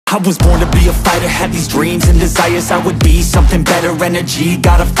I was born to be a fighter, had these dreams and desires. I would be something better, energy,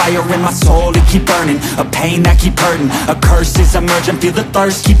 got a fire in my soul to keep burning, a pain that keep hurting, a curse is emerging, feel the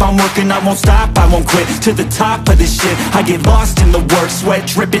thirst, keep on working, I won't stop, I won't quit, to the top of this shit. I get lost in the work, sweat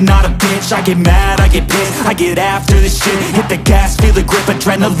dripping, not a bitch, I get mad, I get pissed, I get after this shit, hit the gas, feel the grip,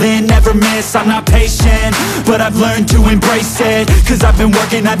 adrenaline, never miss, I'm not patient, but I've learned to embrace it, cause I've been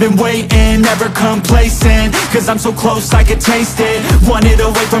working, I've been waiting, never complacent, cause I'm so close I could taste it, want it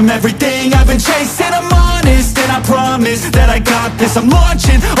away from everything I've been chasing. I'm honest and I promise that I got this. I'm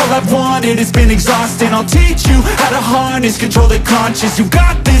launching, all I've wanted has been exhausting. I'll teach you how to harness, control the conscious. You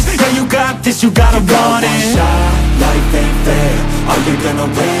got this, yeah you got this, you gotta want it. One shot, life ain't fair. Are you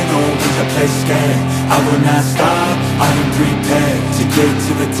gonna win or will you play scared? I will not stop, I am prepared to get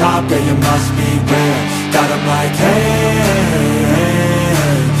to the top, yeah you must beware. Got 'em like hey,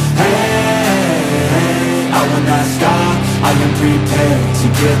 hey, I will not stop, I am prepared to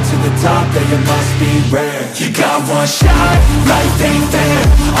get to the top, yeah you must be rare. You got one shot, life ain't fair.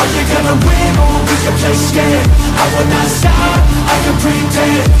 Are you gonna win or will you play scared? I will not stop, I am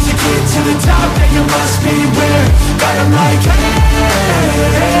prepared to get to the top, yeah you must be rare. Got 'em like hey,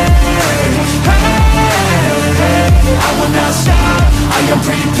 hey, I will not stop, I am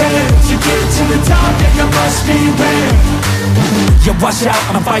prepared to get to the top, yeah you must be rare. Yeah, watch out,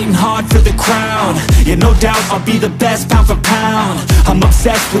 I'm fighting hard for the crown. Yeah, no doubt, I'll be the best pound for pound. I'm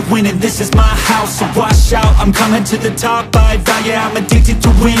obsessed with winning, this is my house. So watch out, I'm coming to the top by vow. Yeah, I'm addicted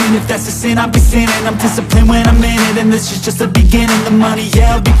to winning. If that's a sin, I'll be sinning. I'm disciplined when I'm in it, and this is just the beginning. The money,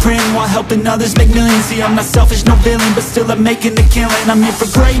 yeah, I'll be printing while helping others make millions. See, I'm not selfish, no villain, but still I'm making the killing. I'm here for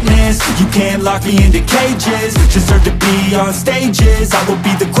greatness, you can't lock me into cages. Deserve to be on stages, I will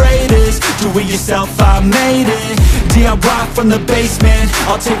be the greatest. Do it yourself, I made it. DIY from the basement,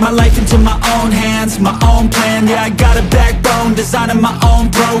 I'll take my life into my own hands, my own plan, yeah I got a backbone, designing my own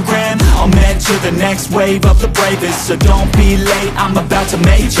program. I'll mentor the next wave of the bravest, so don't be late, I'm about to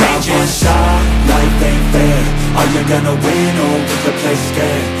make changes. One shot, life ain't fair. Are you gonna win or will you play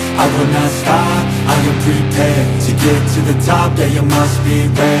scared? I will not stop, I am prepared to get to the top, yeah you must be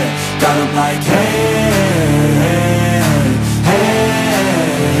rare. Got 'em like hey,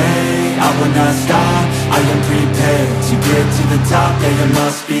 hey, I will not stop, I am prepared to get to the top, yeah you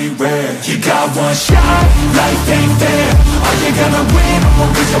must be rare. You got one shot, life ain't fair. Are you gonna win or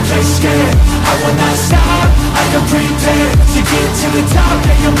will you play scared? I will not stop, I am prepared to get to the top,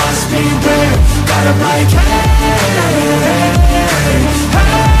 yeah you must be rare. Got 'em like hey,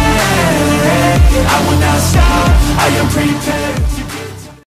 hey, I will not stop, I am prepared to